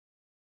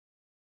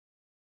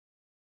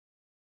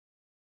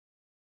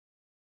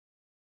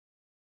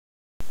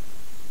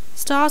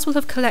Stars will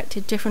have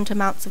collected different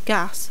amounts of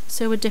gas,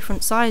 so with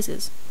different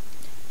sizes.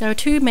 There are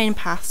two main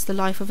paths the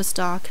life of a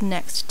star can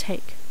next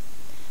take.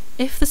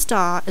 If the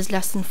star is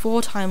less than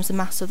 4 times the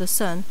mass of the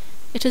Sun,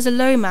 it is a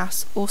low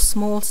mass or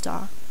small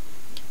star.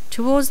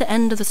 Towards the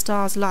end of the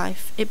star's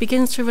life, it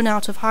begins to run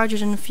out of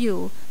hydrogen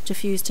fuel to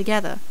fuse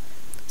together,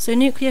 so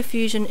nuclear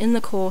fusion in the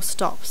core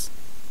stops.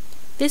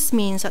 This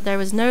means that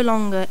there is no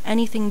longer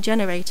anything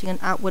generating an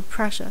outward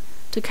pressure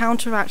to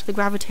counteract the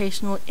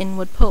gravitational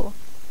inward pull.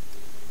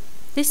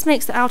 This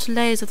makes the outer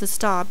layers of the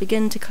star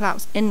begin to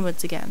collapse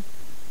inwards again.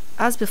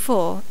 As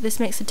before, this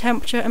makes the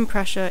temperature and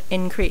pressure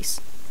increase.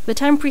 The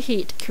temporary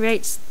heat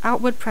creates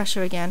outward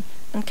pressure again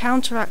and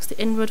counteracts the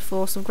inward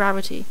force of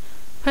gravity,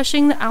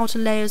 pushing the outer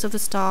layers of the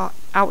star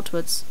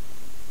outwards.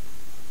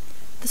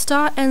 The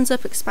star ends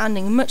up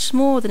expanding much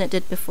more than it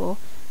did before,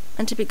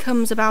 and it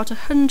becomes about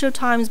 100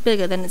 times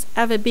bigger than it's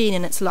ever been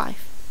in its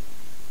life.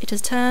 It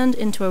has turned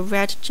into a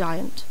red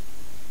giant.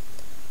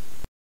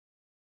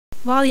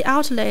 While the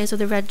outer layers of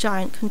the red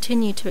giant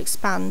continue to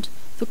expand,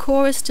 the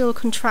core is still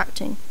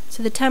contracting,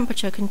 so the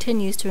temperature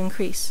continues to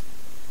increase.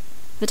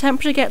 The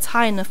temperature gets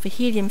high enough for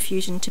helium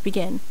fusion to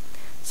begin,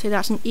 so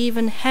that an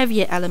even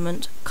heavier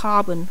element,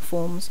 carbon,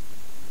 forms.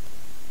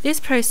 This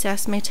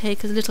process may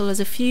take as little as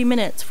a few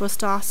minutes for a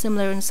star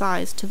similar in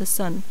size to the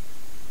Sun.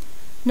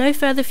 No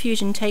further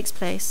fusion takes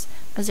place,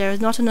 as there is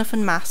not enough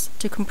in mass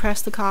to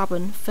compress the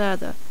carbon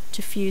further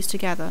to fuse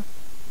together.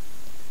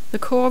 The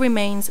core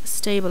remains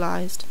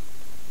stabilized.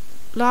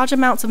 Large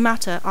amounts of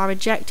matter are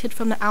ejected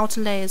from the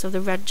outer layers of the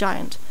red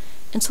giant,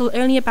 until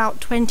only about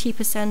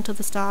 20% of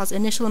the star's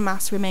initial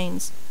mass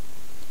remains.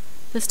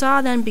 The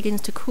star then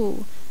begins to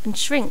cool, and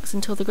shrinks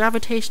until the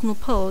gravitational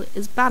pull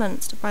is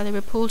balanced by the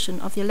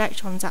repulsion of the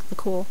electrons at the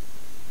core.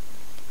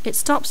 It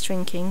stops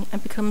shrinking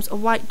and becomes a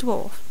white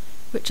dwarf,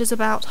 which is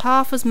about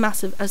half as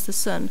massive as the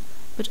Sun,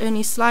 but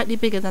only slightly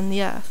bigger than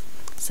the Earth,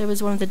 so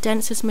is one of the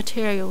densest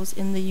materials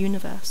in the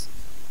universe.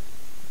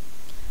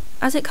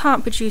 As it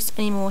can't produce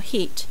any more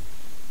heat,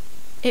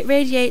 it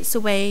radiates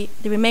away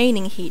the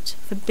remaining heat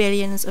for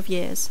billions of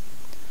years.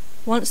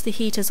 Once the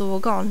heat is all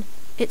gone,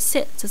 it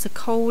sits as a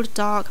cold,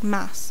 dark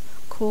mass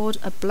called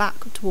a black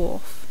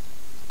dwarf.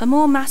 A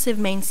more massive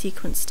main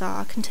sequence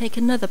star can take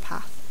another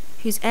path,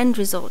 whose end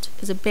result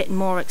is a bit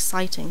more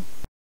exciting.